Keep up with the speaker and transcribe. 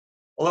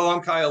Hello,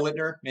 I'm Kyle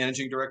Littner,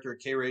 Managing Director at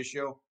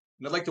K-Ratio,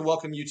 and I'd like to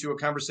welcome you to a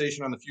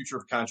conversation on the future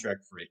of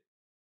contract freight.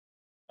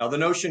 Now, the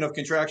notion of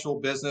contractual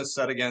business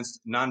set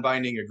against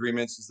non-binding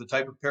agreements is the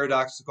type of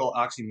paradoxical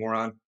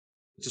oxymoron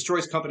that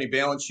destroys company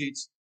balance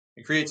sheets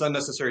and creates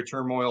unnecessary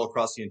turmoil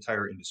across the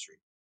entire industry.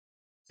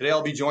 Today,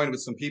 I'll be joined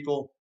with some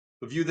people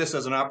who view this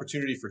as an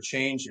opportunity for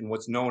change in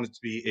what's known to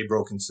be a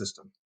broken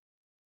system.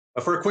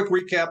 For a quick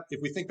recap, if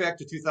we think back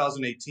to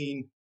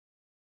 2018,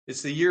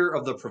 it's the year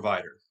of the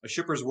provider, a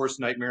shipper's worst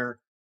nightmare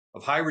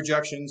of high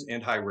rejections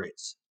and high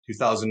rates.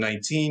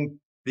 2019,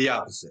 the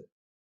opposite.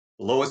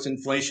 The lowest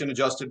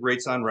inflation-adjusted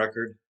rates on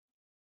record,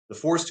 the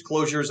forced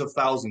closures of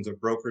thousands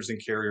of brokers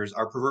and carriers,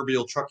 our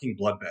proverbial trucking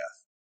bloodbath.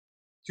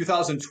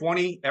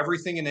 2020,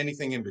 everything and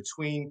anything in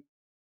between,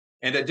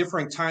 and at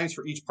differing times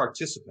for each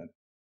participant.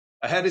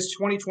 Ahead is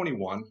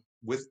 2021,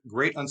 with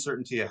great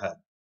uncertainty ahead.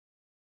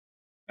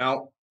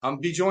 Now, I'll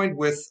be joined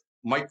with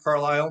Mike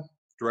Carlisle,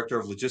 Director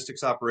of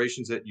Logistics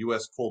Operations at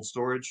U.S. Cold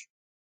Storage,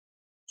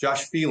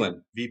 Josh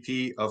Phelan,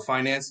 VP of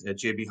Finance at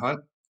J.B.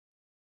 Hunt,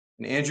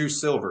 and Andrew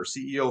Silver,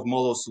 CEO of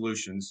Molo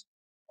Solutions,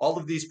 all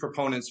of these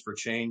proponents for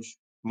change.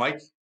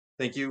 Mike,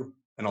 thank you,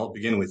 and I'll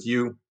begin with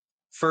you.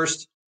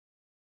 First,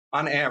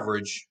 on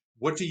average,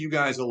 what do you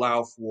guys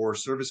allow for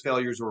service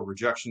failures or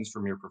rejections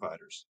from your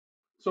providers?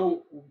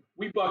 So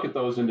we bucket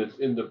those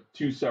into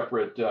two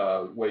separate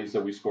ways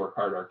that we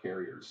scorecard our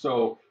carriers.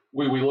 So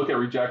we look at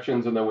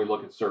rejections and then we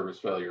look at service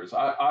failures.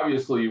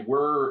 Obviously,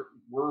 we're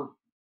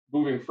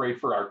moving freight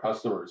for our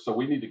customers, so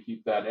we need to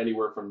keep that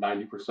anywhere from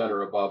 90%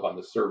 or above on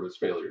the service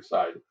failure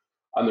side.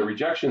 On the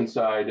rejection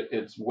side,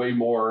 it's way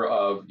more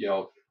of,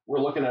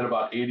 we're looking at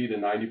about 80 to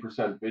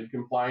 90% bid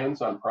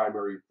compliance on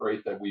primary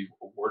freight that we've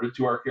awarded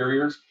to our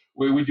carriers.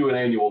 We do an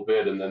annual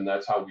bid, and then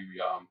that's how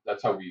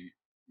we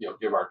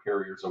give our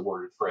carriers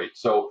awarded freight.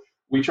 So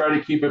we try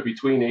to keep it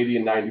between 80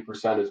 and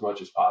 90% as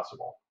much as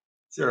possible.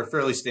 Sure,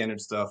 fairly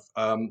standard stuff.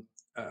 I'm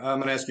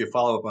going to ask you a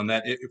follow-up on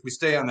that. If we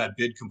stay on that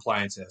bid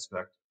compliance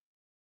aspect,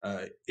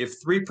 if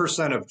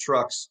 3% of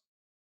trucks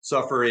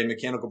suffer a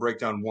mechanical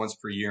breakdown once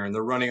per year, and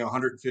they're running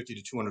 150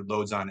 to 200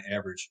 loads on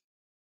average,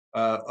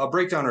 a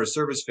breakdown or a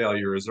service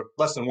failure is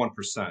less than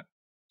 1%.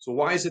 So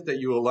why is it that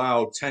you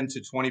allow 10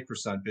 to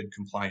 20% bid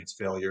compliance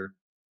failure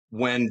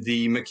when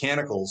the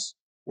mechanicals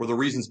or the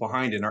reasons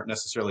behind it aren't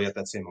necessarily at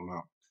that same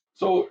amount?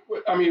 So,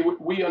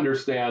 we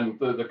understand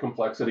the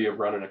complexity of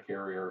running a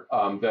carrier,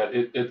 that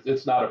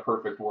it's not a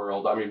perfect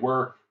world.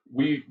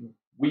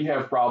 We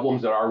have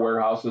problems at our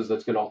warehouses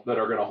that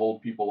are going to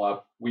hold people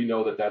up. We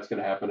know that that's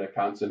going to happen at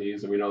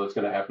Consignes, and we know that's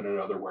going to happen in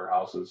other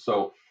warehouses.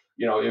 So,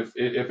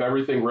 if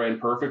everything ran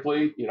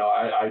perfectly,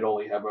 I'd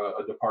only have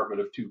a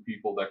department of 2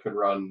 people that could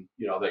run,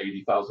 the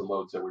 80,000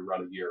 loads that we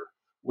run a year.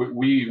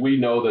 We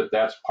know that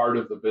that's part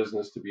of the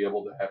business to be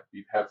able to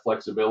have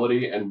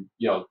flexibility and,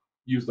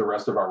 use the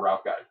rest of our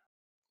route guide.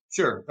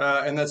 Sure,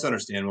 and that's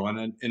understandable.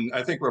 And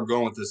I think where I'm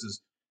going with this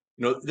is,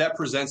 that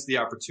presents the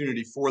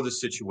opportunity for the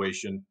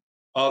situation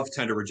of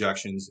tender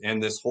rejections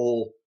and this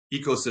whole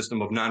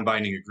ecosystem of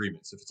non-binding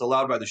agreements. If it's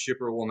allowed by the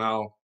shipper, well,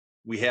 now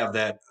we have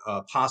that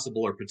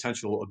possible or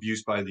potential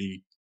abuse by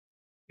the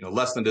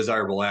less than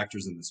desirable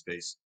actors in the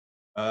space.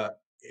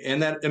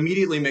 And that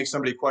immediately makes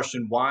somebody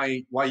question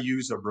why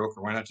use a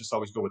broker? Why not just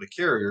always go with a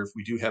carrier if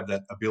we do have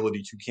that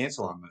ability to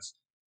cancel on this?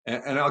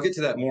 And I'll get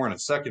to that more in a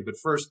second. But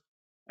first,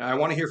 I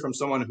want to hear from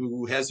someone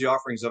who has the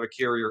offerings of a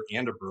carrier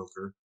and a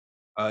broker.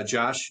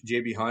 Josh,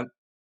 J.B. Hunt.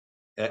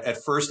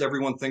 At first,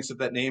 everyone thinks of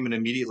that name, and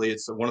immediately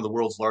it's one of the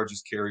world's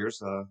largest carriers,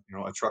 a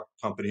truck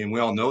company, and we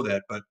all know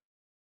that. But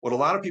what a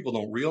lot of people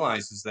don't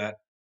realize is that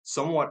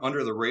somewhat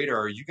under the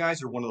radar, you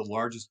guys are one of the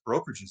largest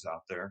brokerages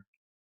out there,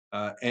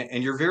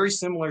 and you're very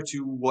similar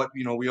to what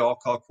we all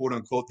call "quote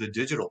unquote" the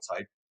digital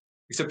type,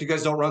 except you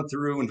guys don't run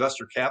through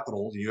investor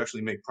capital; you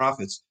actually make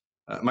profits.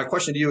 My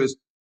question to you is,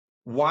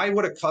 why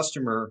would a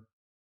customer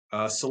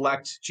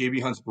select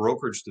J.B. Hunt's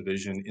brokerage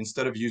division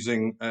instead of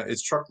using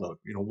its truckload?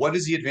 What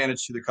is the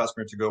advantage to the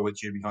customer to go with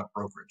J.B. Hunt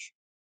brokerage?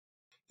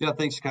 Yeah,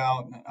 thanks,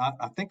 Kyle.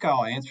 I think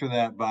I'll answer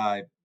that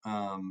by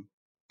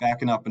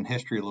backing up in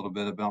history a little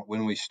bit about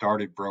when we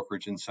started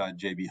brokerage inside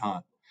J.B.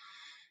 Hunt.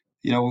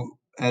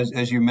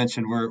 As you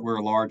mentioned, we're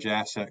a large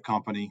asset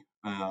company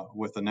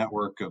with a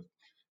network of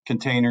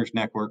containers,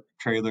 network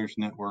trailers,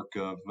 network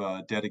of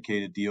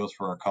dedicated deals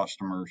for our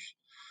customers.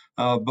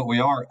 But we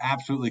are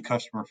absolutely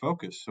customer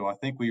focused. So I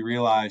think we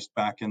realized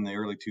back in the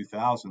early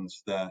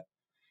 2000s that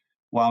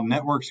while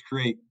networks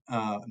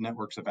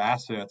of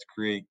assets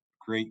create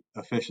great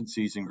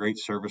efficiencies and great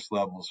service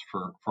levels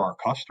for our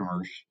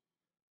customers,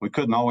 we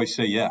couldn't always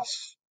say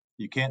yes.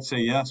 You can't say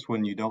yes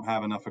when you don't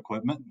have enough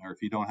equipment or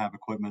if you don't have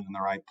equipment in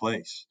the right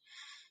place.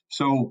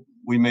 So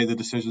we made the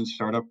decision to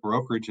start up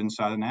brokerage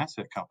inside an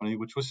asset company,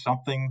 which was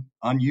something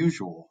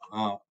unusual.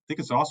 I think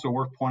it's also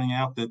worth pointing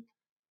out that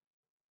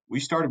we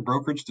started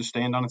brokerage to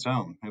stand on its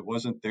own. It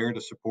wasn't there to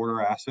support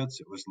our assets.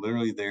 It was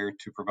literally there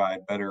to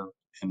provide better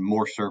and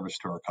more service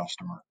to our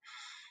customer.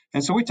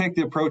 And so we take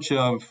the approach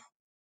of,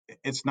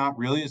 it's not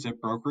really, is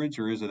it brokerage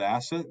or is it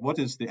asset? What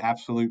is the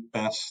absolute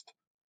best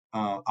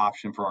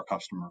option for our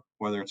customer,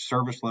 whether it's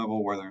service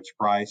level, whether it's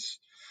price.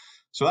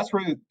 So that's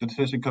where the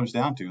decision comes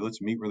down to.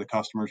 Let's meet where the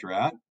customers are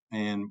at,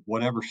 and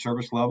whatever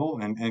service level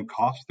and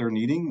cost they're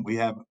needing, we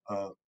have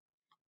a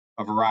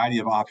variety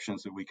of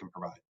options that we can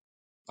provide.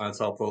 That's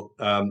helpful.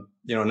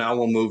 Now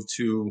we'll move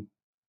to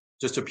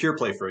just a pure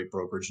play freight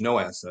brokerage, no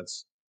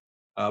assets,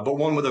 but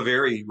one with a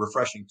very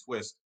refreshing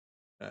twist.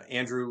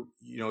 Andrew,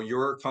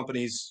 your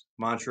company's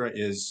mantra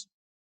is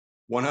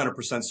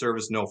 100%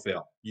 service, no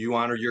fail. You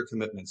honor your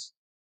commitments,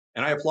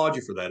 and I applaud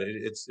you for that.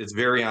 It's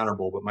very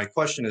honorable. But my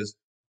question is,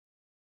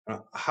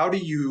 how do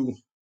you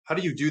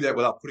do that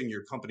without putting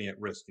your company at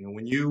risk?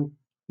 When you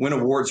win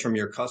awards from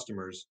your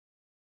customers,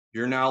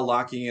 you're now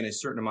locking in a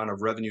certain amount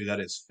of revenue that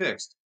is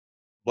fixed,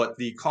 but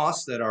the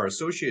costs that are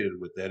associated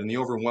with that, and the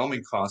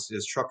overwhelming cost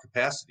is truck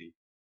capacity.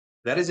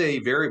 That is a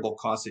variable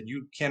cost that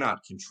you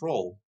cannot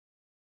control.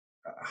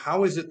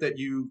 How is it that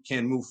you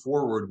can move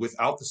forward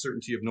without the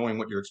certainty of knowing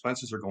what your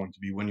expenses are going to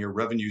be when your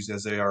revenues,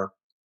 as they are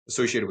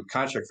associated with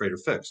contract freight, are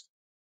fixed?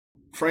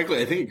 Frankly,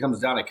 I think it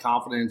comes down to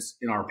confidence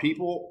in our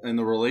people and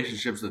the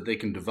relationships that they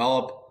can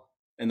develop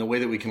and the way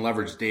that we can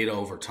leverage data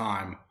over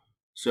time.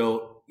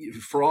 So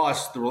for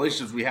us, the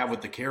relationships we have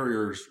with the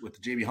carriers, with the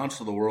JB Hunts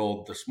of the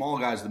world, the small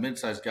guys, the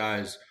mid-sized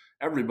guys,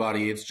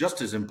 everybody, it's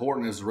just as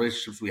important as the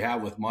relationships we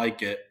have with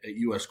Mike at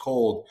US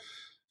Cold.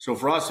 So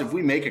for us, if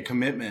we make a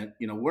commitment,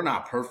 we're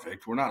not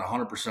perfect. We're not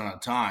 100% on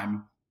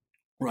time,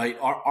 right?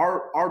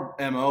 Our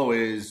MO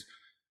is,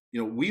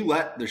 we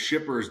let the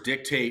shippers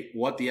dictate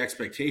what the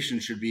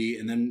expectation should be,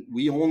 and then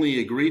we only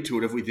agree to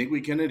it if we think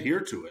we can adhere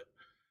to it.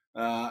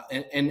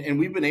 And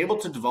we've been able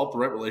to develop the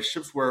right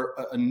relationships where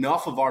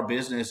enough of our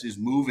business is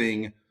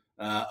moving,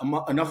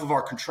 enough of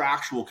our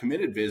contractual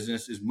committed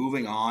business is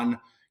moving on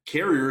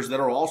carriers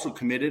that are also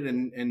committed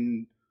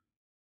and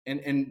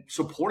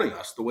supporting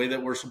us the way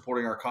that we're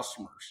supporting our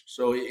customers.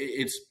 So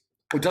it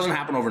doesn't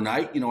happen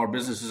overnight. Our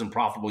business isn't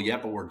profitable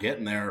yet, but we're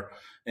getting there.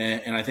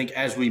 And I think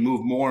as we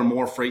move more and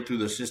more freight through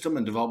the system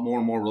and develop more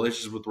and more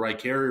relationships with the right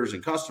carriers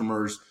and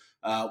customers,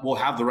 we'll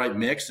have the right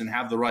mix and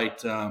have the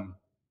right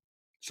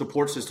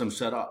support system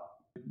set up.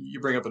 You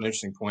bring up an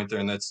interesting point there,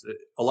 and that's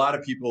a lot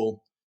of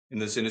people in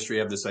this industry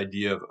have this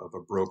idea of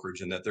a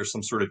brokerage and that there's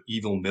some sort of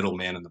evil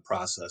middleman in the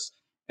process.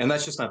 And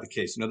that's just not the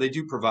case. They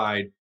do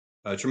provide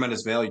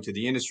tremendous value to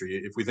the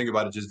industry. If we think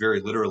about it just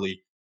very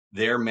literally,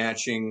 they're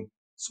matching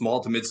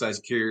small to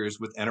mid-sized carriers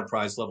with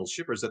enterprise level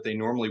shippers that they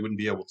normally wouldn't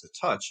be able to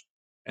touch.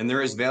 And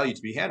there is value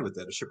to be had with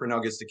that. A shipper now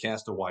gets to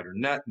cast a wider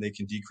net and they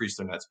can decrease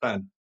their net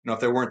spend. If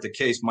that weren't the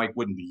case, Mike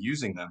wouldn't be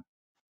using them.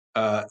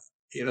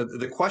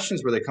 The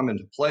questions where they come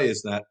into play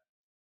is that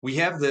we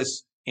have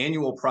this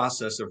annual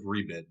process of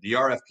rebid, the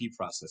RFP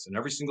process, and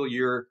every single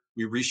year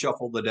we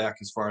reshuffle the deck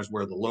as far as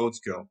where the loads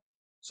go.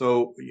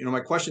 So, my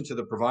question to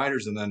the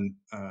providers and then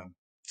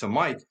to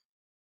Mike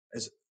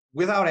is,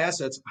 without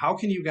assets, how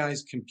can you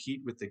guys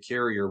compete with the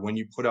carrier when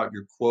you put out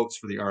your quotes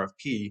for the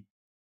RFP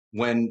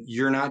when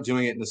you're not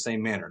doing it in the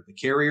same manner? The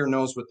carrier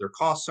knows what their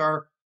costs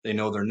are, they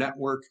know their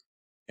network,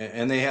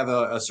 and they have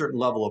a certain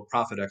level of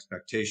profit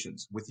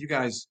expectations. With you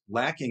guys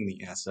lacking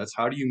the assets,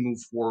 how do you move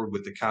forward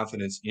with the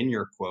confidence in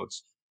your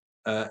quotes?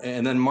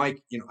 And then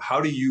Mike,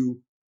 how do you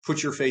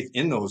put your faith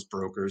in those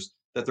brokers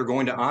that they're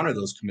going to honor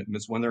those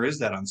commitments when there is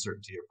that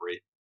uncertainty of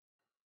rate?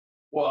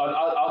 Well,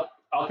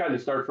 I'll kind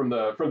of start from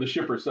the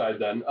shipper side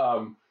then.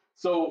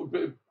 So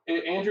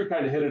Andrew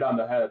kind of hit it on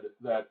the head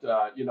that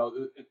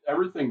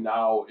everything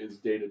now is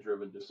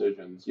data-driven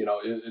decisions.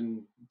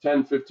 In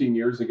 10, 15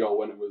 years ago,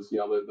 when it was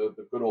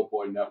the good old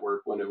boy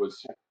network, when it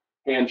was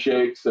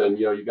handshakes and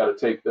you got to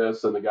take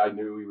this, and the guy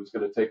knew he was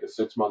going to take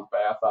a 6-month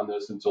bath on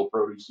this until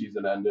produce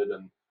season ended,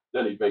 and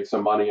then he'd make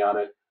some money on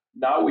it.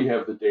 Now we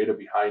have the data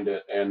behind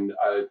it, and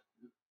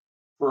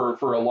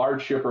for a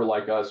large shipper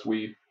like us,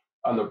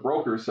 on the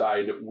broker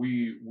side,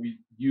 we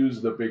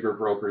use the bigger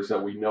brokers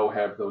that we know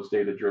have those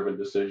data-driven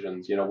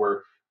decisions.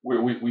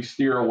 We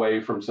steer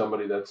away from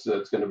somebody that's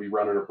going to be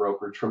running a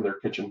brokerage from their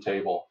kitchen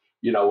table.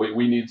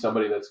 We need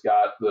somebody that's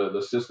got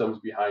the systems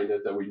behind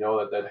it, that we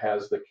know that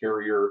has the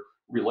carrier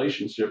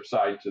relationship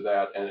side to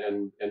that,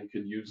 and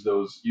can use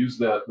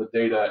the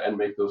data and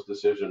make those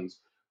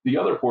decisions. The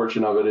other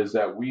portion of it is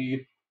that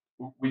we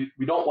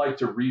don't like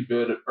to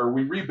rebid, or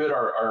we rebid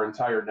our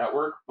entire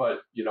network,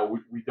 but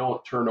we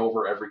don't turn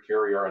over every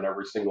carrier on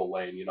every single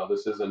lane.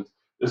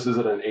 This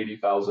isn't an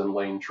 80,000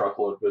 lane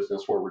truckload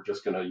business where we're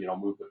just going to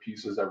move the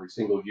pieces every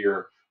single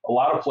year. A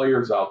lot of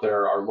players out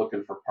there are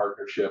looking for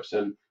partnerships,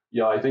 and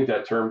I think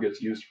that term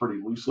gets used pretty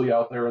loosely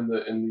out there in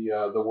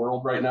the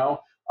world right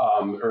now,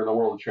 or in the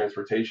world of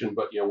transportation.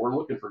 But we're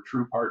looking for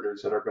true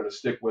partners that are going to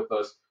stick with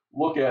us,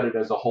 look at it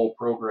as a whole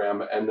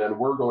program, and then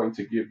we're going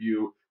to give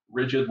you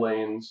rigid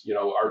lanes.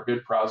 Our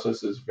bid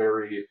process is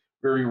very,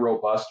 very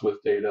robust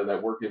with data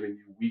that we're giving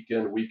you week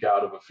in, week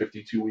out of a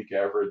 52-week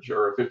average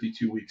or a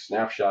 52-week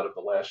snapshot of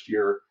the last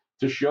year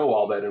to show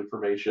all that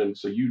information,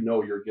 so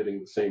you're getting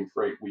the same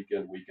freight week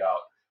in, week out.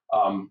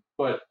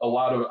 But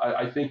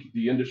I think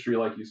the industry,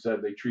 like you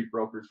said, they treat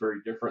brokers very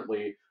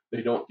differently.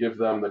 They don't give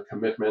them the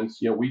commitments.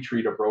 We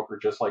treat a broker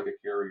just like a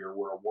carrier.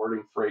 We're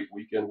awarding freight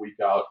week in, week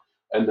out.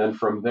 And then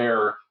from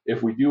there,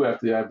 if we do have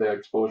to have that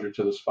exposure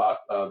to the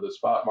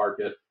spot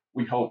market,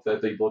 we hope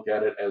that they look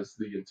at it as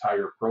the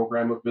entire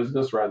program of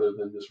business rather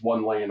than this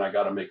one lane I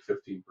got to make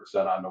 15%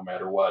 on no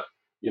matter what.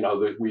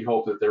 That we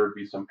hope that there would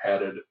be some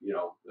padded,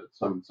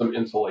 some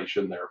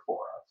insulation there for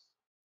us.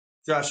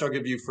 Josh, I'll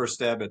give you first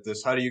stab at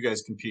this. How do you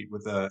guys compete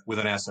with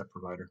an asset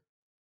provider?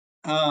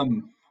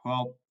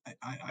 Well,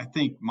 I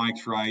think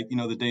Mike's right.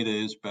 The data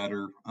is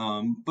better,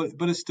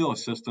 but it's still a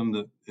system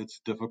that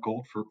it's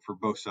difficult for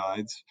both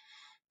sides.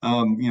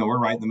 We're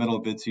right in the middle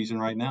of bid season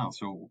right now,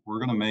 so we're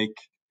going to make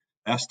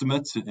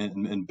estimates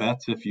and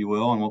bets, if you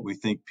will, on what we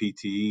think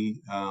PTE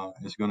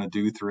is going to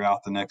do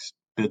throughout the next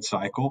bid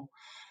cycle.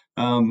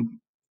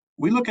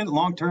 We look at it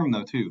long term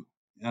though too,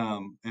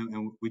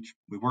 and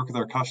we work with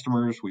our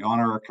customers. We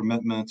honor our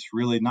commitments,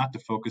 really not to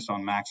focus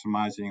on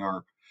maximizing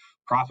our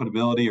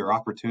profitability or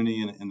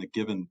opportunity in the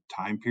given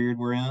time period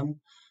we're in,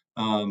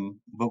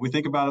 but we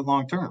think about it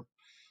long term.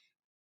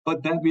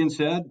 But that being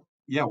said,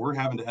 yeah, we're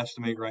having to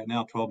estimate right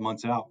now, 12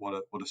 months out, what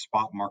a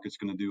spot market's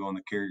going to do on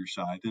the carrier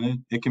side,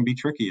 and it can be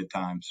tricky at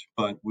times.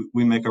 But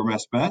we make our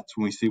best bets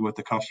when we see what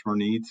the customer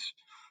needs,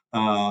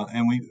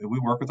 and we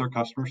work with our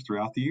customers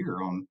throughout the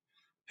year on,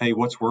 hey,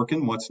 what's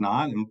working, what's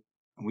not, and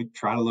we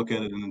try to look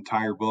at it an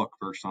entire book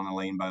versus on a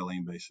lane by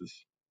lane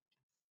basis.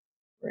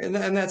 And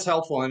that's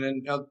helpful. And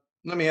then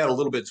let me add a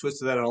little bit twist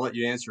to that, and I'll let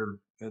you answer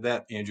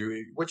that,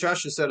 Andrew. What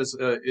Josh just said is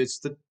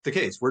it's the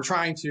case. We're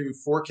trying to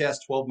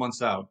forecast 12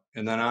 months out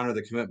and then honor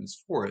the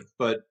commitments for it.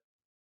 But,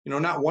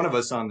 not one of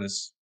us on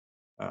this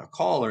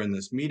call or in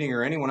this meeting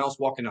or anyone else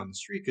walking down the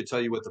street could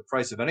tell you what the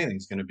price of anything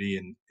is going to be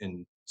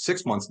in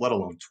 6 months, let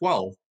alone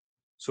 12.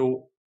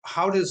 So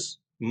how does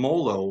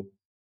MoLo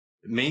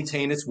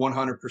maintain its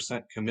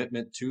 100%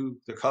 commitment to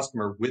the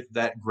customer with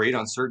that great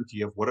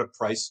uncertainty of what a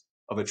price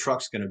of a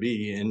truck's going to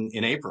be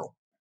in April?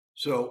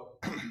 So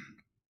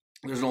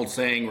there's an old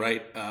saying,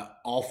 right?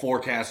 All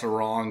forecasts are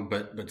wrong,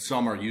 but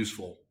some are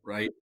useful,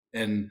 right?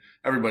 And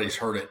everybody's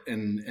heard it.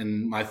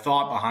 And my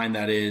thought behind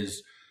that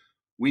is,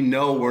 we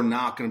know we're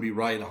not going to be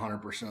right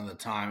 100% of the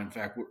time. In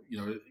fact,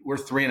 we're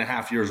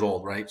 3.5 years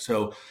old, right?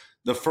 So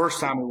the first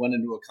time we went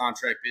into a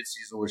contract bid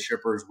season with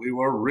shippers, we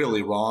were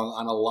really wrong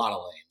on a lot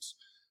of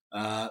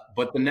lanes.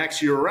 But the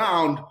next year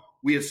around,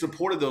 we had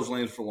supported those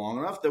lanes for long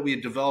enough that we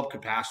had developed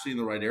capacity in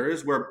the right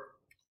areas where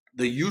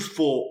the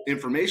useful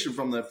information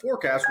from that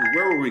forecast was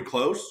where were we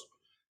close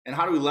and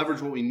how do we leverage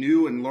what we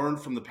knew and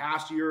learned from the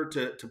past year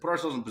to put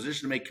ourselves in a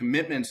position to make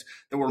commitments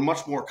that we're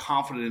much more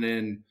confident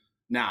in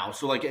now.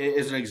 So like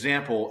as an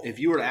example, if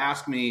you were to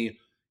ask me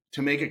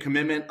to make a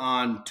commitment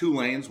on 2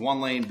 lanes, one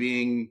lane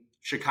being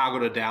Chicago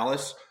to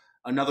Dallas,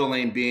 another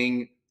lane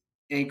being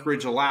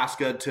Anchorage,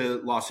 Alaska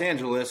to Los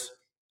Angeles,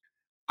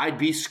 I'd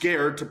be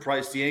scared to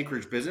price the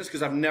Anchorage business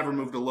because I've never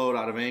moved a load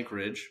out of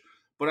Anchorage.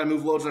 But I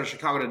move loads out of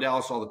Chicago to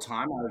Dallas all the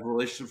time. I have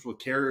relationships with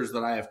carriers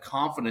that I have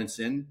confidence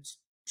in,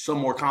 some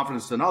more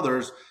confidence than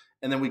others.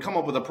 And then we come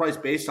up with a price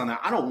based on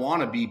that. I don't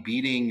want to be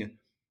beating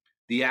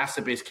the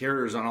asset-based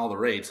carriers on all the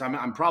rates.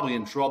 I'm probably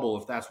in trouble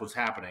if that's what's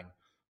happening.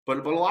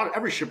 But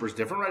every shipper is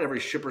different, right?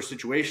 Every shipper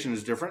situation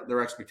is different.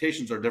 Their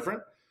expectations are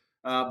different.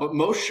 But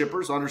most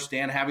shippers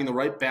understand having the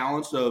right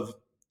balance of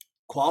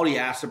quality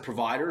asset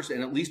providers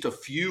and at least a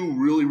few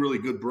really, really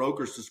good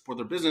brokers to support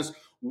their business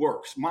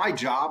works. My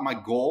job, my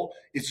goal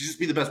is to just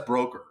be the best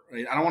broker.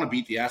 Right? I don't want to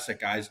beat the asset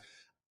guys.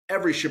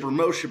 Every shipper,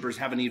 most shippers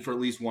have a need for at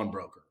least one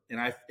broker. And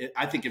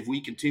I think if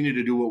we continue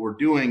to do what we're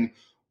doing,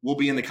 we'll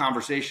be in the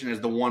conversation as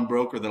the one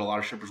broker that a lot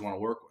of shippers want to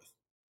work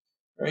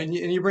with. Right,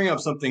 and you bring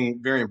up something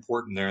very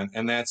important there,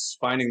 and that's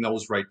finding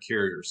those right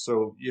carriers.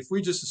 So if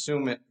we just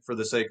assume it for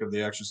the sake of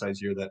the exercise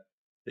here that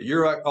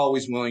you're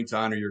always willing to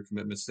honor your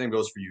commitments, same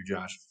goes for you,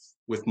 Josh.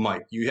 With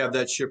Mike, you have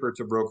that shipper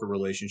to broker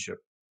relationship.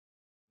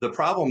 The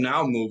problem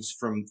now moves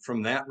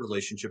from that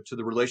relationship to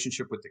the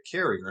relationship with the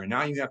carrier. And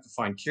now you have to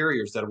find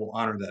carriers that will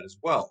honor that as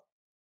well.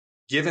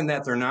 Given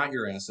that they're not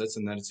your assets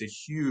and that it's a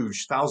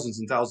huge thousands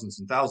and thousands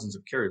and thousands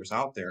of carriers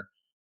out there,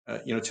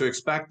 to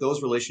expect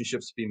those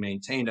relationships to be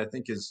maintained, I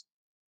think is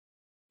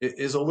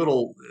a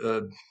little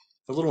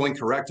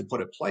incorrect, to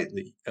put it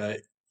politely.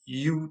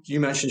 You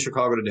mentioned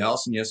Chicago to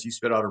Dallas, and yes, you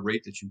spit out a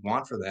rate that you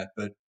want for that,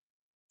 but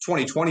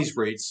 2020's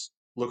rates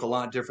look a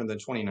lot different than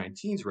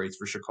 2019's rates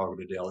for Chicago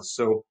to Dallas.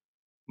 So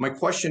my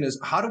question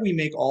is, how do we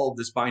make all of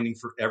this binding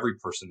for every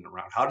person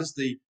around? How does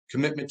the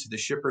commitment to the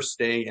shipper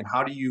stay, and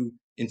how do you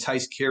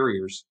entice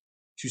carriers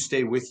to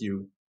stay with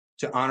you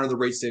to honor the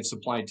rates they've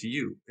supplied to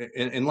you?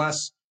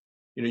 Unless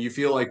you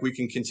feel like we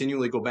can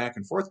continually go back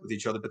and forth with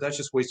each other, but that's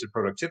just wasted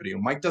productivity.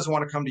 And Mike doesn't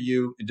want to come to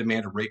you and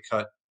demand a rate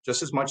cut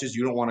just as much as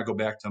you don't want to go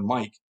back to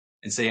Mike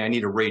and say, I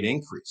need a rate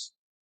increase.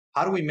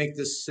 How do we make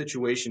this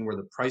situation where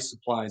the price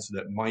supplied so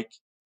that Mike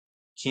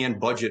can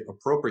budget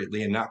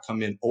appropriately and not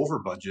come in over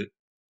budget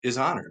is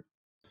honored?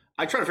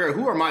 I try to figure out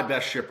who are my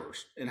best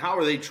shippers and how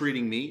are they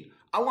treating me.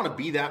 I want to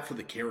be that for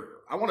the carrier.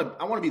 I want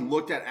to be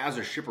looked at as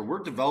a shipper.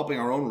 We're developing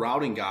our own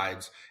routing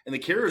guides, and the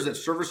carriers that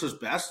service us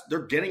best,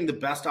 they're getting the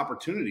best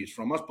opportunities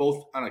from us,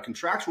 both on a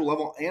contractual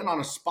level and on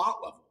a spot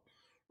level,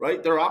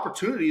 right? There are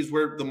opportunities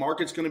where the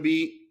market's going to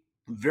be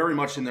very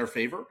much in their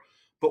favor.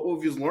 But what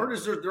we've learned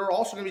is there are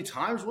also going to be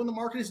times when the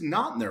market is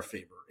not in their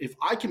favor. If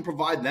I can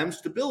provide them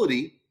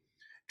stability,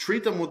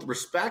 treat them with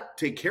respect,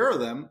 take care of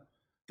them,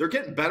 they're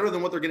getting better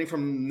than what they're getting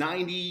from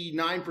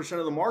 99%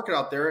 of the market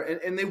out there,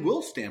 and they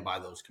will stand by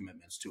those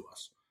commitments to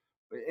us.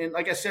 And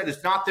like I said,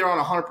 it's not there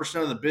on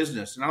 100% of the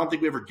business, and I don't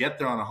think we ever get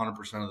there on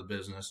 100% of the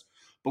business,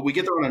 but we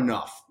get there on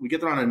enough. We get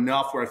there on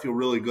enough where I feel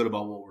really good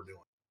about what we're doing.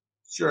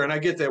 Sure, and I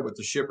get that with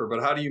the shipper,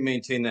 but how do you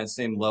maintain that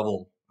same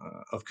level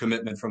of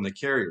commitment from the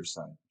carrier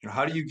side?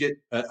 How do you get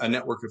a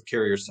network of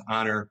carriers to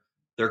honor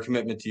their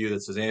commitment to you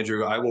that says,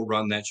 Andrew, I will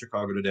run that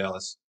Chicago to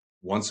Dallas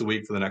once a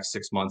week for the next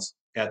 6 months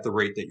at the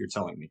rate that you're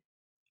telling me?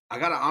 I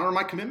got to honor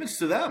my commitments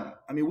to them.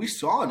 I mean, we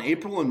saw in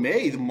April and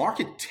May, the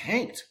market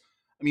tanked.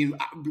 I mean,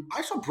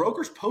 I saw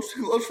brokers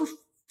posting loads for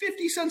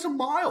 50 cents a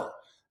mile.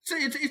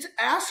 It's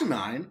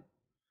asinine.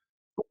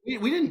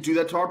 We didn't do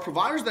that to our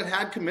providers that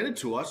had committed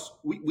to us.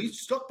 We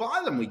stuck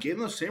by them. We gave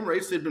them the same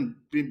rates they've been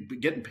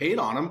getting paid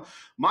on them.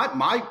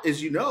 My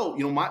as you know,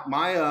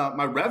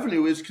 my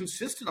revenue is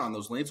consistent on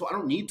those lanes, so I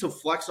don't need to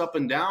flex up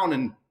and down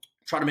and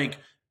try to make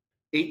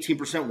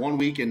 18% one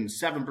week and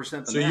 7% the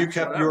next. So you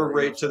kept your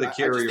rate to the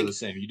carrier the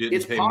same. You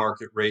didn't pay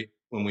market rate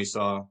when we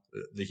saw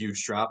the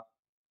huge drop.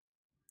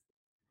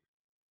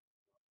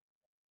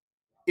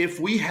 If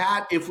we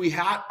had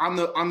on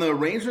the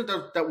arrangement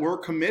that we're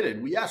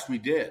committed, yes, we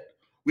did.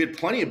 We had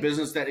plenty of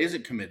business that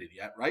isn't committed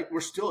yet, right?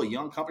 We're still a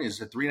young company.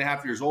 It's at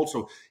 3.5 years old,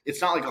 so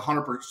it's not like 100%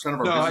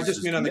 of our business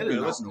is committed.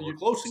 I just mean on the we're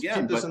close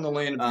again. Keep this in the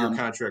lane of your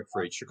contract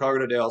freight. Chicago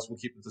to Dallas, we'll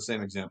keep it the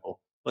same example.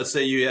 Let's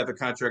say you have a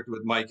contract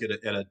with Mike at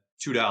a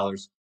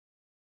 $2.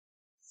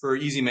 For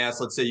easy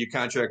math, let's say you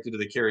contracted to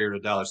the carrier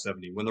at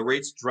 $1.70. When the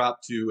rates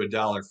dropped to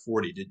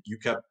 $1.40, did you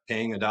kept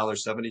paying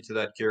 $1.70 to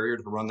that carrier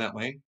to run that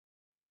lane?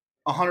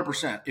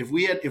 100%. If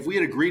we had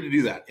agreed to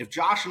do that, if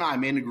Josh and I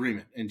made an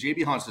agreement and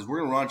JB Hunt says we're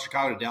going to run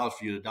Chicago to Dallas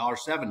for you at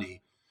 $1.70,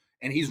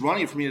 and he's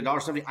running for me at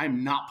 $1.70,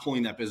 I'm not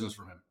pulling that business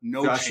from him.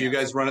 No Josh, chance. You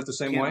guys run it the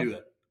same way? Do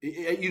that.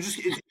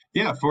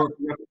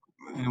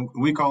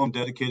 We call them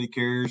dedicated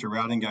carriers or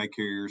routing guide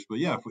carriers. But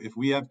yeah, if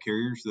we have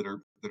carriers that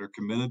are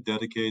committed,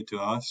 dedicated to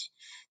us,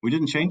 we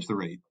didn't change the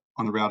rate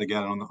on the routing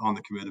guide on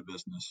the committed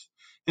business.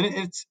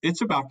 And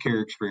it's about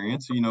carrier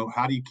experience.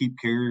 How do you keep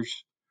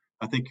carriers?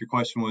 I think your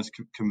question was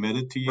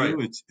committed to you.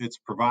 Right. It's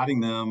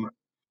providing them.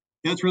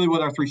 It's really what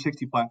our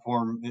 360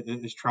 platform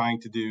is trying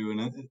to do,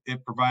 and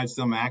it provides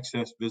them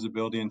access,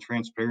 visibility, and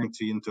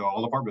transparency into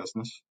all of our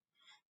business,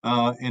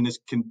 and it's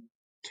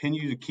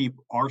continue to keep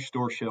our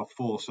store shelf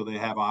full so they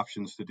have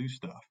options to do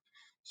stuff.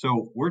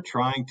 So we're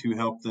trying to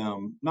help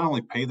them not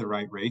only pay the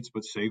right rates,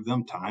 but save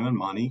them time and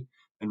money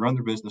and run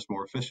their business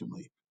more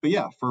efficiently. But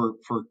yeah, for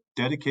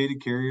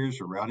dedicated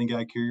carriers or routing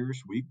guide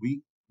carriers,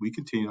 we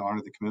continue to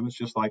honor the commitments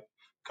just like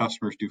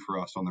customers do for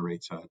us on the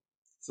rate side.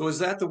 So is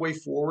that the way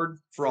forward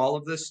for all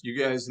of this? You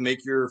guys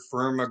make your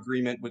firm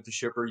agreement with the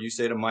shipper. You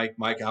say to Mike,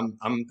 I'm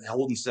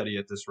holding steady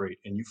at this rate.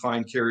 And you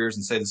find carriers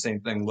and say the same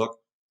thing. Look,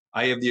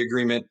 I have the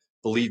agreement.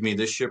 Believe me,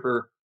 this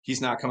shipper,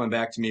 he's not coming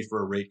back to me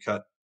for a rate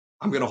cut.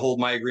 I'm going to hold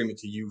my agreement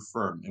to you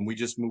firm. And we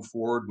just move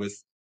forward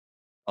with,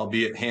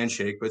 albeit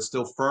handshake, but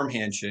still firm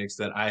handshakes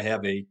that I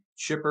have a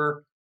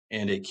shipper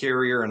and a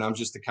carrier, and I'm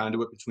just the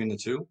conduit between the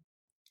two.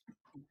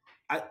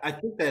 I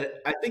think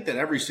that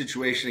every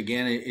situation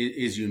again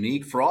is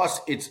unique. For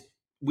us,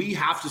 we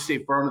have to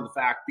stay firm to the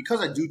fact,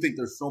 because I do think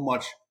there's so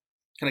much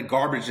kind of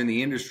garbage in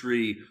the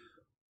industry.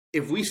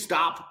 If we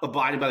stop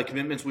abiding by the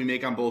commitments we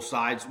make on both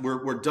sides,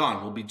 we're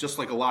done. We'll be just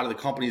like a lot of the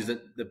companies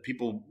that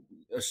people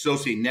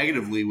associate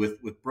negatively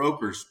with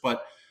brokers.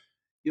 But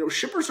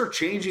shippers are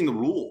changing the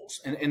rules,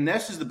 and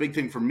this is the big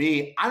thing for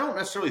me. I don't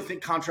necessarily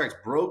think contracts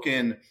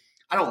broken.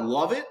 I don't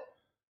love it.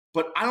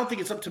 But I don't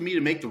think it's up to me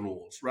to make the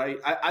rules, right?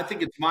 I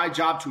think it's my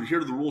job to adhere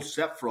to the rules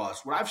set for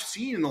us. What I've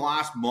seen in the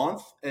last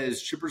month as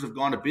shippers have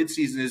gone to bid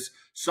season is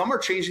some are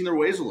changing their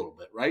ways a little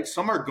bit, right?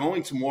 Some are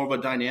going to more of a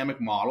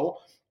dynamic model.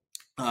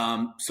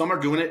 Some are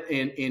doing it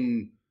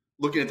in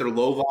looking at their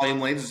low volume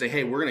lanes and say,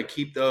 hey, we're going to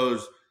keep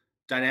those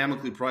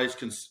dynamically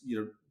priced,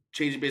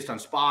 changing based on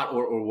spot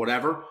or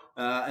whatever.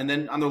 And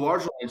then on the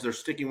larger lanes, they're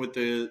sticking with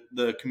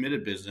the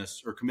committed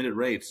business or committed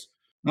rates.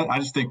 I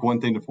just think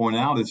one thing to point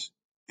out is,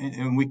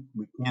 and we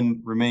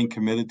can remain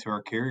committed to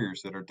our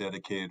carriers that are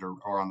dedicated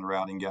or on the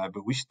routing guide,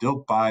 but we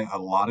still buy a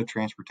lot of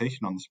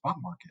transportation on the spot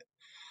market.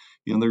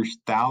 There's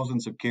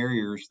thousands of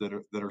carriers that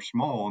are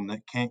small and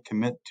that can't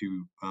commit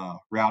to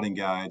routing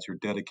guides or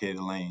dedicated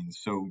lanes.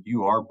 So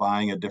you are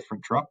buying a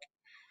different truck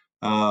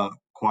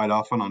quite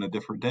often on a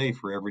different day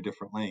for every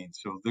different lane.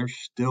 So there's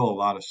still a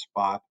lot of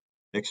spot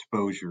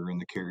exposure in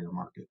the carrier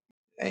market.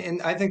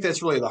 And I think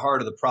that's really the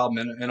heart of the problem.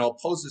 And I'll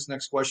pose this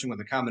next question with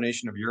a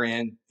combination of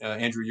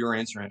Andrew, your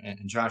answer, and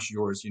Josh,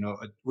 yours.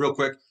 Real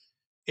quick,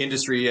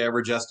 industry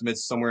average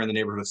estimates somewhere in the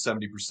neighborhood of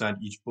 70%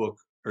 each book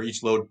or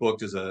each load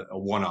booked is a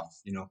one-off.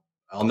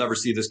 I'll never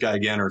see this guy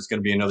again, or it's going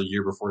to be another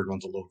year before he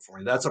runs a load for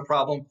me. That's a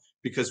problem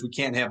because we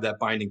can't have that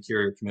binding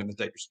carrier commitment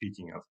that you're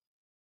speaking of.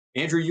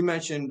 Andrew, you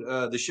mentioned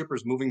the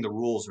shippers moving the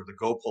rules or the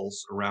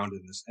goalposts around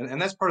in this,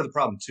 and that's part of the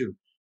problem too.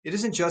 It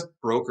isn't just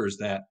brokers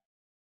that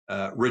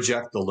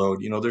reject the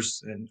load.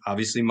 There's, and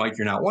obviously, Mike,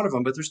 you're not one of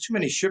them, but there's too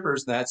many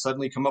shippers that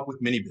suddenly come up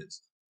with mini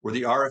bids where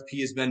the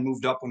RFP has been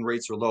moved up when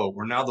rates are low,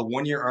 where now the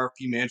 1-year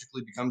RFP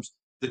magically becomes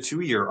the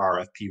 2-year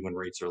RFP when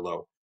rates are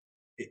low.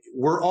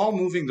 We're all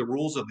moving the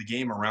rules of the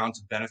game around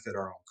to benefit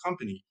our own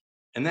company.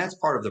 And that's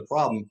part of the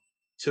problem.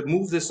 To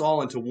move this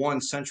all into one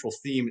central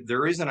theme,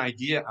 there is an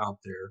idea out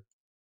there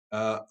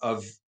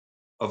of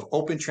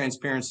open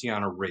transparency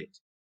on a rate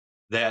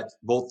that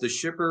both the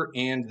shipper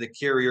and the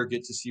carrier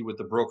get to see what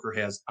the broker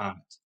has on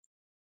it.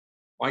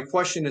 My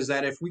question is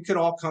that if we could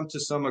all come to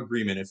some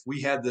agreement, if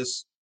we had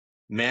this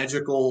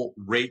magical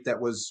rate that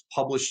was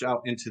published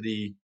out into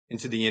the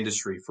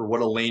industry for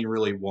what a lane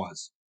really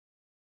was,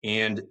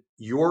 and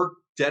your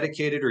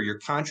dedicated or your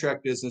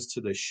contract business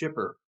to the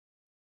shipper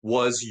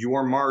was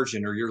your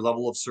margin or your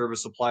level of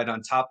service applied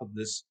on top of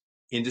this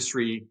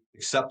industry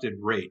accepted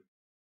rate.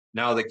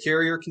 Now the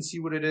carrier can see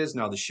what it is.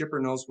 Now the shipper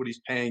knows what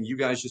he's paying. You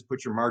guys just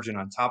put your margin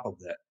on top of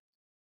that.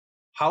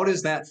 How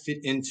does that fit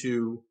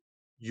into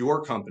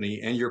your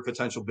company and your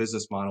potential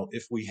business model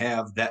if we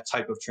have that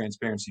type of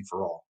transparency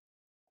for all?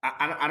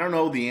 I don't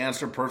know the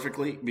answer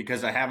perfectly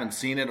because I haven't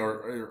seen it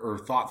or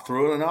thought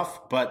through it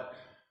enough, but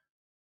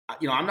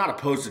I'm not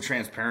opposed to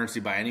transparency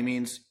by any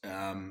means.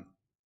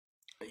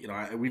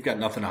 We've got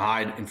nothing to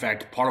hide. In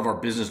fact, part of our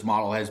business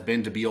model has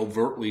been to be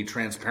overtly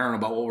transparent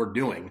about what we're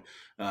doing.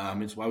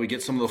 It's why we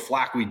get some of the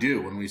flack we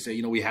do when we say,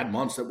 we had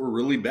months that were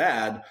really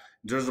bad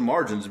in terms of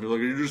margins. And we're like,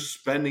 you're just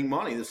spending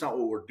money. That's not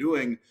what we're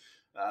doing.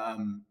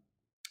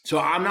 So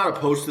I'm not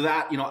opposed to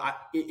that.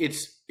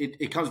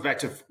 It comes back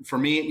to, for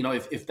me,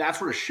 if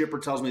that's what a shipper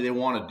tells me they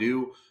want to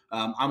do,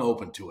 I'm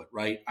open to it,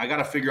 right? I got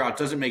to figure out,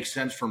 does it make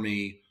sense for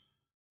me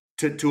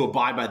to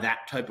abide by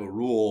that type of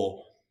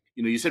rule?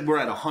 You said we're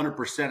at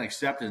 100%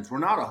 acceptance. We're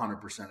not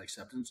 100%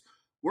 acceptance.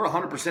 We're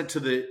 100% to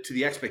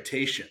the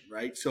expectation,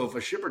 right? So if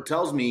a shipper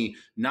tells me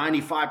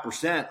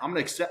 95%, I'm going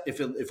to accept.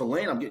 If a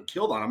lane I'm getting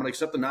killed on, I'm going to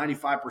accept the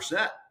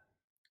 95%,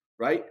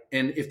 right?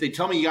 And if they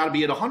tell me you got to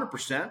be at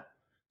 100%,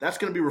 that's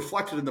going to be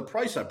reflected in the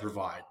price I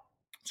provide.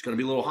 It's going to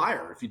be a little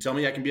higher. If you tell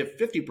me I can be at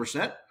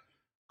 50%,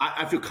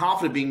 I feel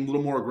confident being a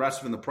little more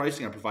aggressive in the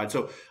pricing I provide.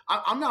 So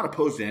I'm not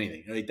opposed to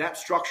anything. Like, that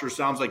structure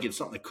sounds like it's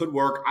something that could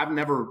work. I've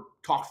never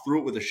talked through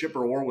it with a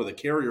shipper or with a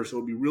carrier, so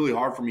it'd be really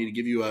hard for me to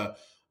give you a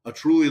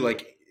truly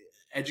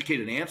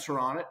educated answer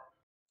on it.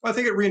 Well, I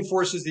think it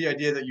reinforces the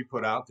idea that you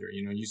put out there.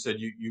 You said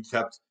you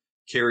kept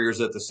carriers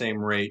at the same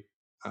rate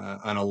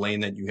on a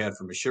lane that you had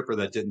from a shipper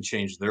that didn't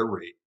change their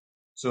rate.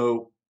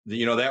 So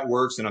that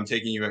works, and I'm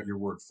taking you at your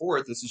word for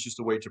it. This is just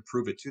a way to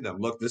prove it to them.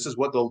 Look, this is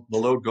what the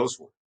load goes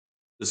for.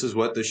 This is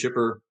what the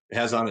shipper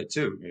has on it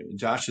too.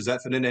 Josh, does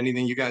that fit into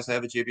anything you guys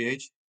have at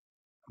JBH?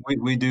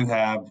 We do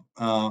have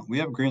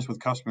agreements with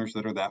customers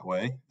that are that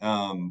way.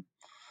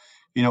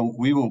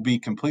 We will be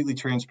completely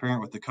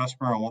transparent with the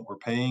customer on what we're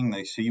paying.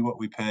 They see what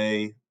we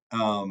pay,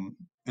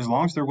 as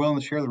long as they're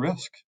willing to share the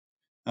risk.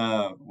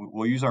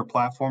 We'll use our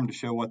platform to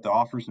show what the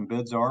offers and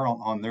bids are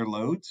on their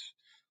loads,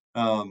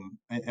 and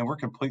we're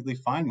completely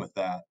fine with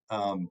that.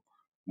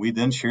 We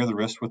then share the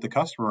risk with the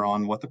customer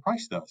on what the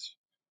price does.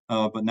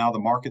 But now the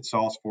market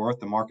solves for it.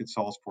 The market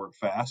solves for it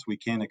fast. We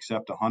can't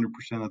accept 100%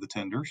 of the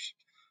tenders.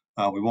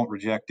 We won't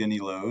reject any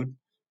load.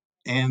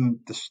 And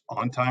this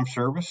on-time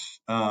service,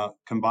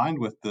 combined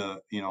with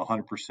the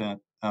 100%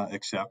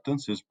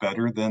 acceptance, is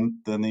better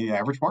than the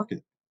average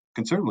market,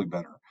 considerably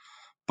better.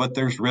 But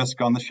there's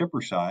risk on the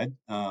shipper side,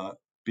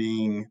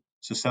 being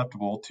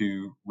susceptible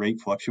to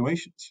rate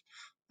fluctuations,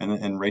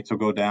 and rates will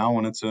go down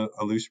when it's a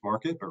loose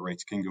market, but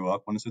rates can go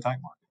up when it's a tight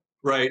market.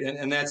 Right,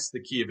 and that's the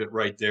key of it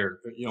right there.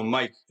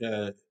 Mike,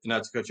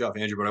 not to cut you off,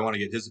 Andrew, but I want to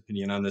get his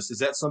opinion on this. Is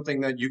that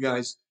something that you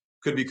guys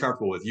could be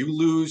comfortable with? You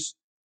lose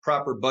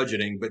proper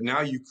budgeting, but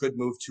now you could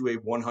move to a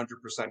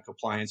 100%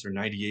 compliance or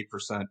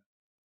 98%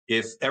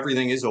 if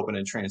everything is open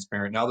and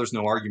transparent. Now there's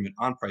no argument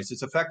on price.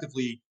 It's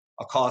effectively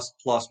a cost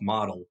plus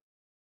model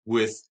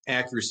with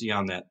accuracy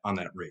on that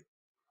rate.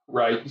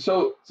 Right.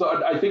 So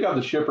I think on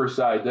the shipper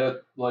side,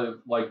 that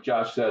like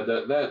Josh said,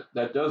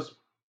 that does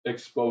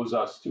expose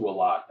us to a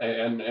lot.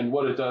 And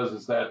what it does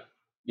is that,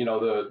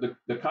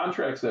 the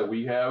contracts that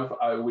we have,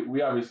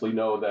 we obviously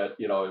know that,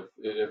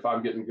 if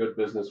I'm getting good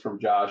business from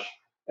Josh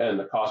and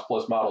the cost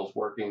plus model is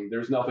working,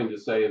 there's nothing to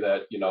say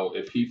that,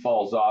 if he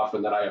falls off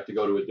and then I have to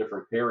go to a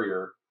different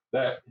carrier,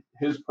 that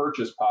his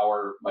purchase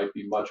power might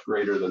be much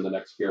greater than the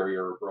next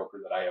carrier or broker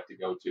that I have to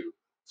go to.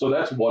 So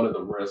that's one of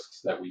the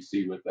risks that we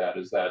see with that,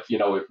 is that,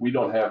 if we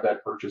don't have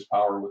that purchase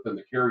power within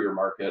the carrier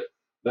market,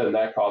 then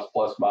that cost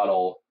plus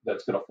model,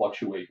 that's going to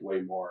fluctuate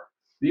way more.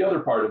 The other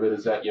part of it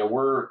is that,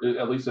 we're,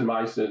 at least in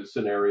my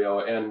scenario,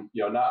 and,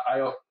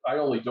 I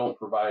only don't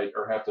provide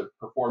or have to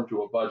perform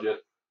to a budget.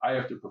 I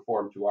have to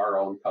perform to our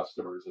own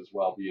customers as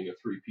well, being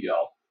a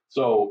 3PL.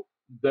 So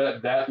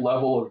that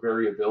level of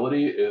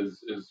variability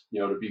is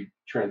to be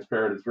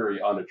transparent, is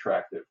very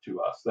unattractive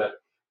to us. That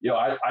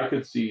I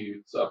could see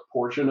it's a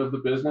portion of the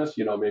business,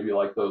 maybe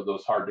like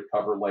those hard to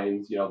cover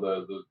lanes,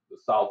 the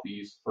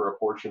southeast for a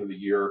portion of the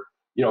year,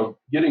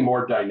 getting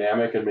more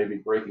dynamic and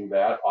maybe breaking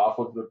that off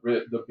of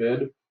the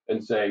bid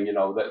and saying,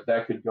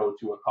 that could go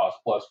to a cost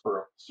plus for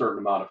a certain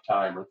amount of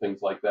time or things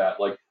like that.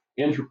 Like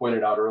Andrew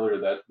pointed out earlier,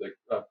 that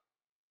the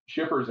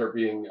shippers are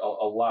being a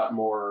lot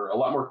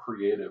more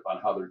creative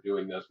on how they're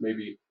doing this.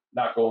 Maybe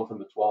not going from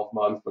the 12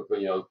 months, but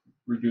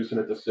reducing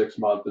it to 6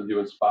 months and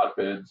doing spot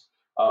bids,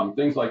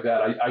 things like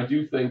that. I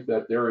do think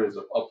that there is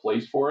a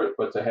place for it,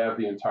 but to have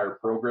the entire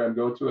program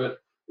go to it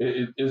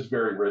is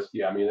very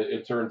risky. I mean,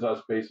 it turns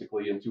us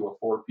basically into a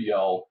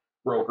 4PL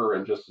broker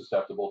and just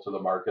susceptible to the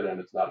market, and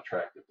it's not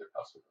attractive to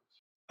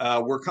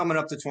customers. We're coming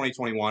up to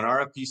 2021.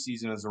 RFP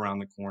season is around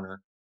the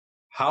corner.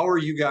 How are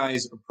you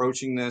guys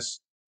approaching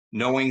this,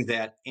 knowing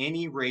that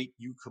any rate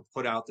you could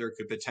put out there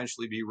could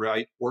potentially be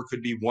right or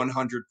could be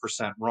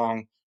 100%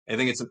 wrong? I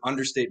think it's an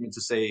understatement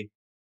to say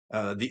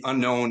the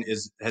unknown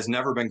has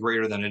never been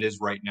greater than it is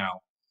right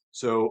now.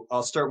 So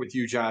I'll start with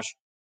you, Josh.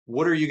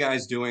 What are you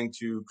guys doing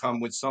to come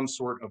with some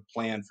sort of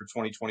plan for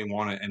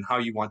 2021 and how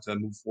you want to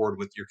move forward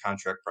with your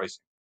contract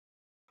pricing?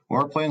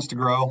 Well, our plan's to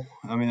grow.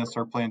 I mean, that's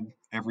our plan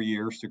every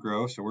year, is to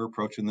grow. So we're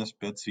approaching this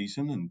bid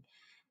season. And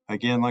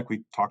again, like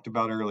we talked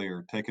about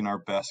earlier, taking our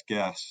best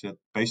guess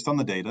based on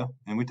the data.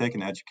 And we take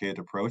an educated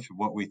approach of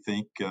what we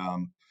think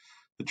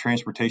the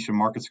transportation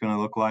market's going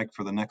to look like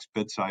for the next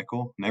bid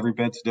cycle. And every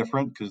bid's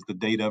different because the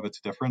date of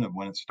it's different of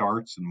when it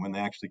starts and when they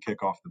actually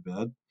kick off the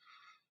bid.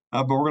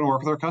 But we're going to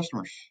work with our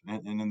customers.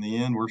 And in the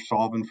end, we're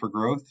solving for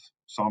growth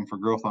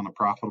on a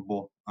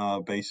profitable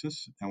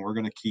basis. And we're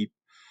going to keep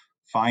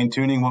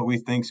fine-tuning what we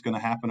think is going to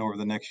happen over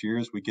the next year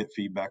as we get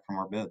feedback from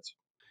our bids.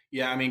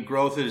 Yeah, I mean,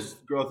 growth is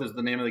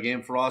the name of the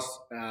game for us.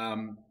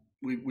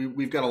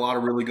 We've got a lot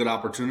of really good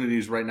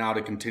opportunities right now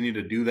to continue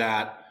to do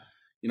that.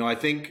 I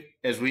think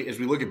as we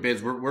look at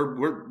bids,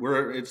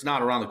 we're it's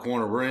not around the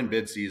corner. We're in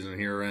bid season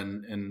here,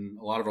 and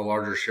a lot of our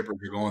larger shippers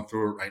are going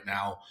through it right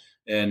now.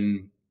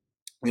 And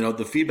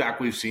the feedback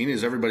we've seen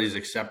is everybody's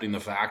accepting the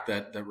fact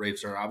that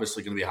rates are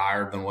obviously going to be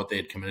higher than what they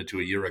had committed to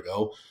a year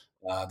ago.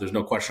 There's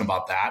no question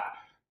about that.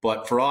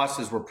 But for us,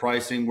 as we're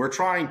pricing, we're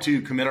trying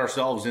to commit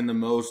ourselves in the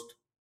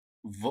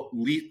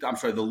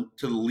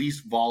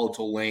least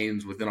volatile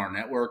lanes within our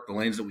network, the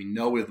lanes that we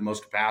know we have the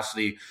most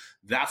capacity.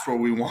 That's where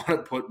we want to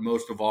put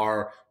most of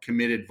our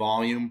committed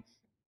volume.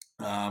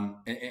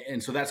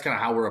 And so that's kind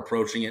of how we're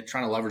approaching it,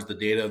 trying to leverage the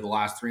data of the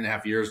last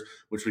 3.5 years,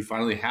 which we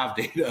finally have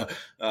data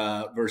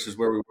versus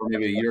where we were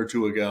maybe a year or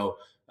two ago,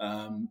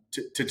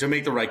 to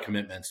make the right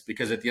commitments.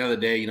 Because at the end of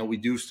the day, we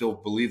do still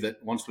believe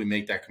that once we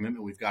make that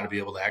commitment, we've got to be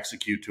able to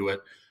execute to it.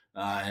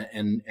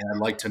 And I'd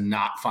like to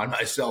not find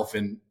myself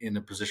in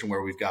a position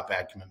where we've got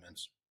bad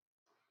commitments.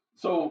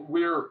 So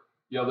where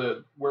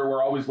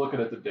we're always looking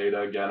at the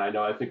data again.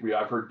 I think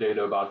I've heard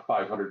data about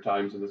 500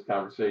 times in this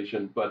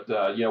conversation, but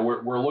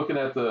we're looking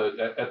at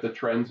the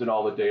trends and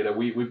all the data.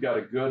 We've got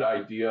a good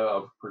idea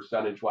of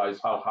percentage wise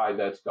how high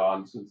that's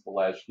gone since the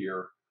last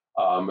year,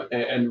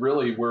 and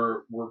really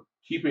we're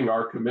keeping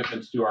our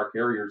commitments to our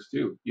carriers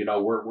too.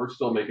 We're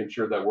still making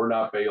sure that we're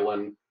not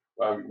bailing.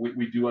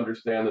 We do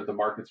understand that the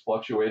market's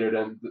fluctuated,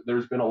 and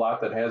there's been a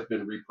lot that has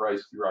been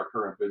repriced through our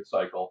current bid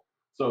cycle.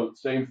 So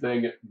same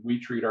thing, we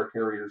treat our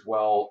carriers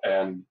well,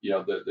 and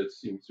that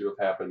seems to have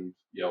happened,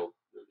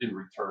 in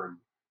return,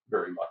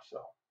 very much so.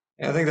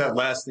 And I think that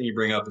last thing you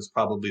bring up is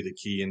probably the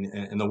key,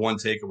 and the one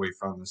takeaway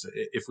from this.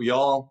 If we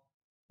all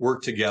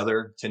work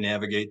together to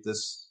navigate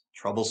this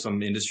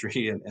troublesome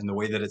industry and the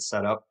way that it's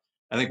set up,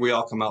 I think we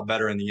all come out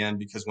better in the end,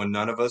 because when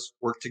none of us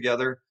work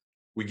together,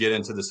 we get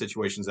into the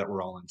situations that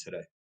we're all in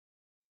today.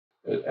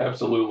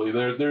 Absolutely.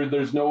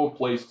 There's no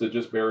place to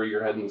just bury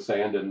your head in the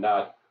sand and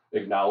not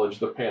acknowledge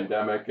the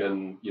pandemic.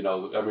 And,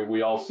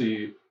 we all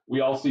see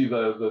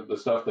the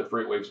stuff that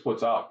FreightWaves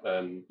puts out,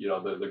 and,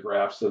 the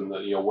graphs and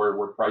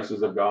where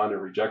prices have gone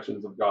and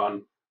rejections have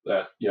gone,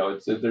 that,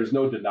 there's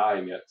no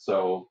denying it.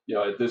 So,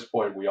 at this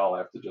point, we all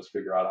have to just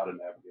figure out how to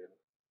navigate it.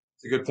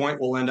 It's a good point.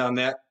 We'll end on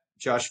that.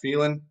 Josh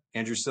Phelan,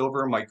 Andrew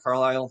Silver, Mike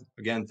Carlisle.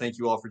 Again, thank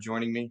you all for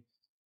joining me.